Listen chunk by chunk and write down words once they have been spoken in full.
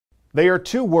They are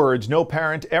two words no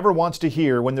parent ever wants to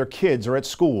hear when their kids are at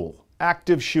school.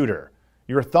 Active shooter.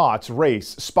 Your thoughts race,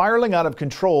 spiraling out of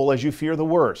control as you fear the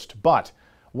worst. But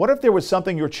what if there was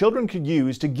something your children could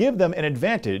use to give them an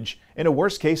advantage in a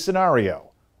worst-case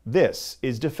scenario? This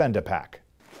is Defend-A-Pack.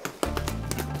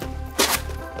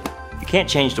 You can't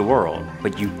change the world,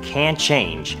 but you can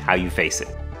change how you face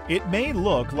it. It may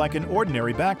look like an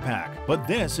ordinary backpack, but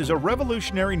this is a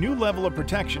revolutionary new level of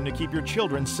protection to keep your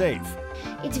children safe.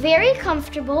 It's very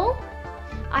comfortable.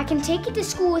 I can take it to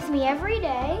school with me every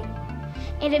day,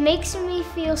 and it makes me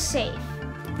feel safe.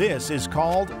 This is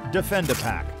called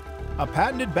Defend-A-Pack, a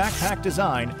patented backpack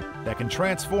design that can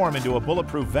transform into a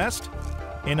bulletproof vest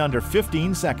in under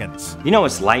 15 seconds. You know,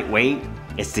 it's lightweight,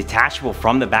 it's detachable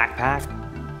from the backpack,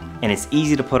 and it's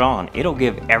easy to put on. It'll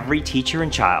give every teacher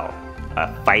and child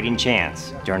a fighting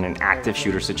chance during an active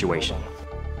shooter situation.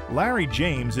 Larry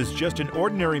James is just an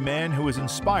ordinary man who is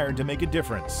inspired to make a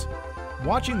difference.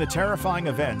 Watching the terrifying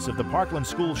events of the Parkland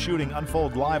school shooting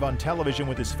unfold live on television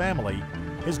with his family,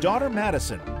 his daughter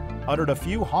Madison uttered a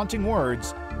few haunting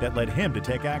words that led him to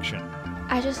take action.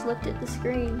 I just looked at the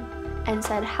screen and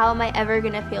said, how am I ever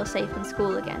going to feel safe in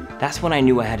school again? That's when I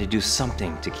knew I had to do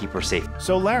something to keep her safe.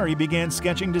 So Larry began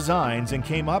sketching designs and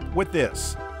came up with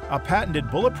this, a patented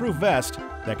bulletproof vest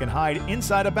that can hide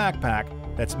inside a backpack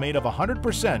that's made of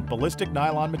 100% ballistic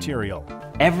nylon material.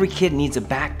 Every kid needs a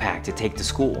backpack to take to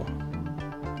school.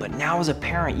 But now as a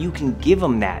parent, you can give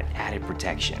them that added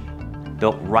protection,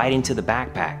 built right into the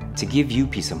backpack to give you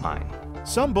peace of mind.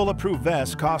 Some bulletproof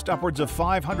vests cost upwards of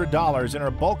 $500 and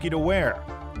are bulky to wear.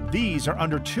 These are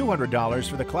under $200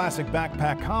 for the classic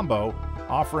backpack combo,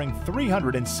 offering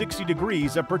 360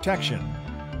 degrees of protection.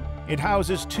 It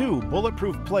houses two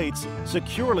bulletproof plates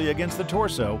securely against the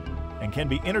torso and can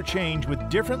be interchanged with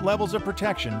different levels of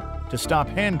protection to stop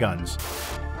handguns,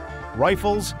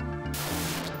 rifles,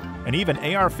 and even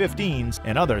AR-15s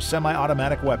and other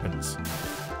semi-automatic weapons.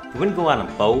 You wouldn't go on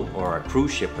a boat or a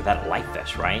cruise ship without a life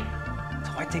vest, right?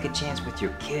 So why take a chance with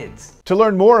your kids? To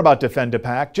learn more about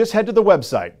Defend-A-Pack, just head to the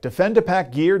website,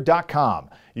 defendapackgear.com.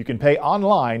 You can pay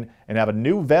online and have a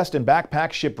new vest and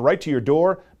backpack shipped right to your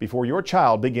door before your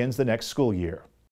child begins the next school year.